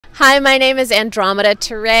Hi, my name is Andromeda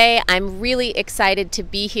Ture. I'm really excited to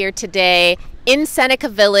be here today in Seneca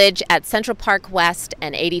Village at Central Park West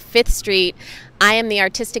and 85th Street. I am the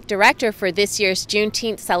artistic director for this year's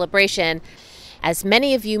Juneteenth celebration. As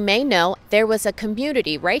many of you may know, there was a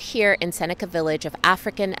community right here in Seneca Village of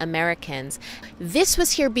African Americans. This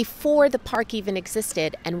was here before the park even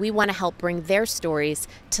existed, and we want to help bring their stories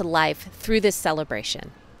to life through this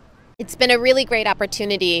celebration. It's been a really great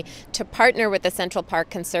opportunity to partner with the Central Park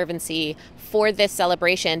Conservancy for this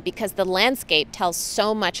celebration because the landscape tells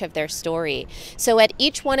so much of their story. So at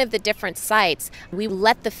each one of the different sites, we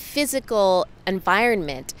let the physical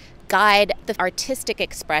environment guide the artistic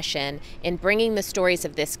expression in bringing the stories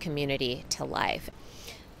of this community to life.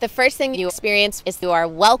 The first thing you experience as you are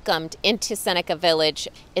welcomed into Seneca Village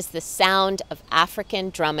is the sound of African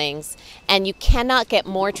drummings, and you cannot get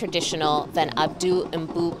more traditional than Abdou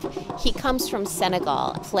Mbouk. He comes from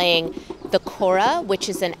Senegal, playing the kora, which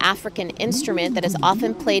is an African instrument that is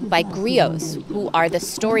often played by griots, who are the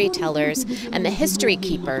storytellers and the history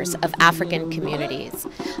keepers of African communities.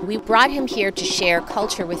 We brought him here to share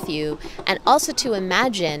culture with you and also to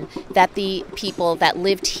imagine that the people that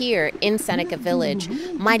lived here in Seneca Village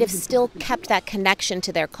might have still kept that connection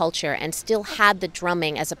to their culture and still had the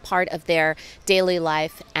drumming as a part of their daily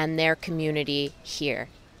life and their community here.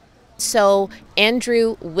 So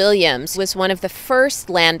Andrew Williams was one of the first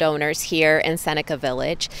landowners here in Seneca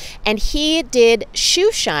Village, and he did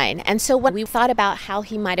shoe shine. And so when we thought about how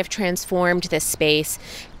he might have transformed this space,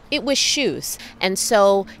 it was shoes. And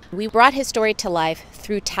so we brought his story to life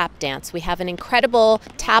through tap dance. We have an incredible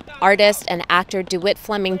tap artist and actor, DeWitt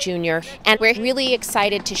Fleming Jr., and we're really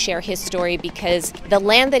excited to share his story because the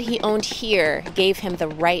land that he owned here gave him the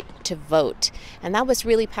right to vote. And that was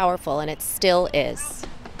really powerful, and it still is.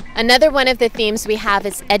 Another one of the themes we have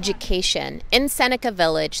is education. In Seneca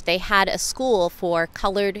Village, they had a school for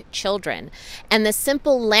colored children, and the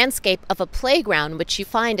simple landscape of a playground, which you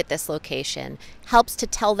find at this location, helps to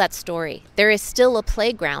tell that story. There is still a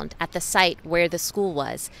playground at the site where the school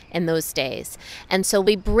was in those days. And so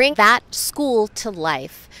we bring that school to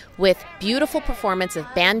life with beautiful performance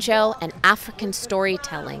of banjo and African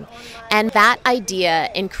storytelling. And that idea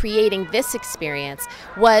in creating this experience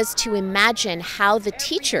was to imagine how the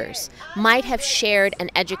teachers might have shared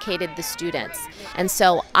and educated the students. And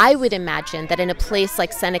so I would imagine that in a place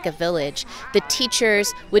like Seneca Village, the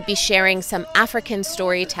teachers would be sharing some African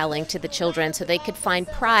storytelling to the children so they could find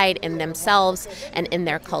pride in themselves and in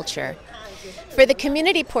their culture. For the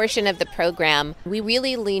community portion of the program, we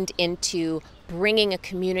really leaned into bringing a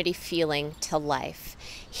community feeling to life.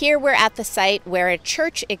 Here we're at the site where a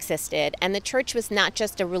church existed, and the church was not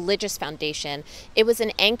just a religious foundation, it was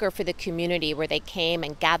an anchor for the community where they came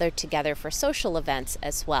and gathered together for social events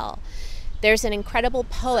as well. There's an incredible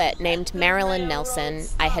poet named Marilyn Nelson.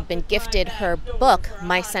 I had been gifted her book,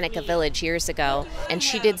 My Seneca Village, years ago, and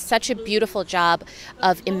she did such a beautiful job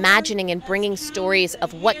of imagining and bringing stories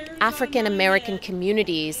of what African American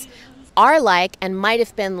communities are like and might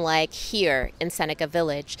have been like here in Seneca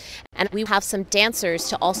Village. And we have some dancers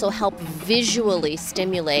to also help visually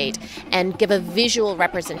stimulate and give a visual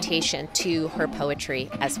representation to her poetry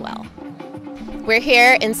as well. We're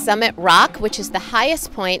here in Summit Rock, which is the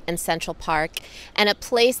highest point in Central Park, and a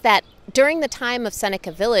place that during the time of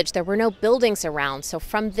Seneca Village, there were no buildings around. So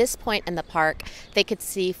from this point in the park, they could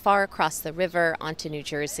see far across the river onto New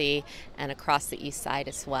Jersey and across the east side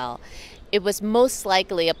as well. It was most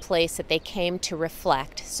likely a place that they came to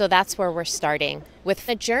reflect. So that's where we're starting with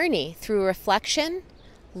a journey through reflection,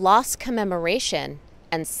 loss commemoration,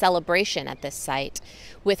 and celebration at this site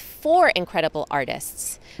with 4 incredible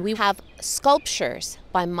artists. We have sculptures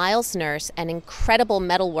by Miles Nurse, an incredible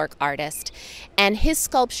metalwork artist, and his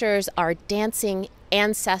sculptures are dancing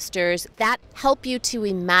ancestors that help you to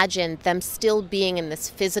imagine them still being in this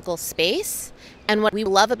physical space. And what we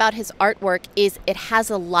love about his artwork is it has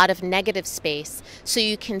a lot of negative space, so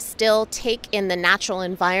you can still take in the natural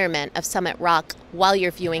environment of Summit Rock while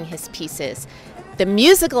you're viewing his pieces. The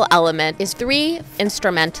musical element is 3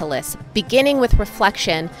 instrumentalists, beginning with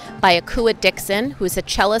Reflection by Akua Dixon, who's a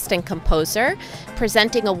cellist and composer,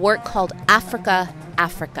 presenting a work called Africa,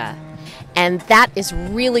 Africa. And that is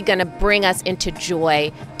really going to bring us into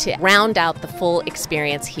joy to round out the full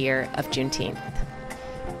experience here of Juneteenth.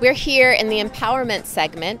 We're here in the empowerment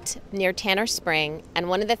segment near Tanner Spring, and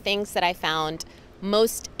one of the things that I found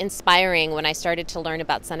most inspiring when I started to learn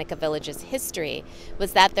about Seneca Village's history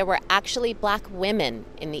was that there were actually black women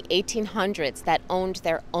in the 1800s that owned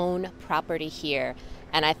their own property here.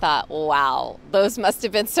 And I thought, wow, those must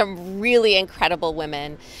have been some really incredible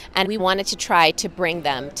women. And we wanted to try to bring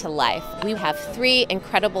them to life. We have 3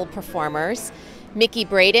 incredible performers. Mickey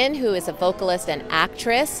Braden, who is a vocalist and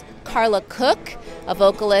actress, Carla Cook, a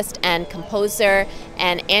vocalist and composer,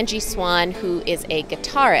 and Angie Swan, who is a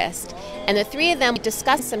guitarist. And the three of them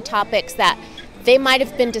discussed some topics that they might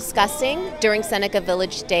have been discussing during Seneca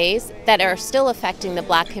Village days that are still affecting the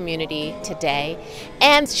Black community today,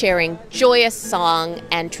 and sharing joyous song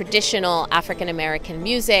and traditional African American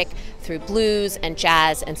music through blues and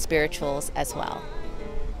jazz and spirituals as well.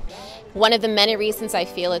 One of the many reasons I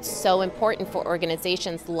feel it's so important for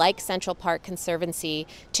organizations like Central Park Conservancy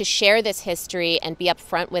to share this history and be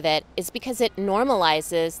upfront with it is because it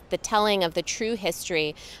normalizes the telling of the true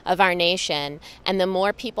history of our nation. And the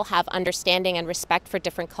more people have understanding and respect for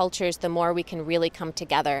different cultures, the more we can really come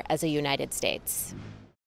together as a United States.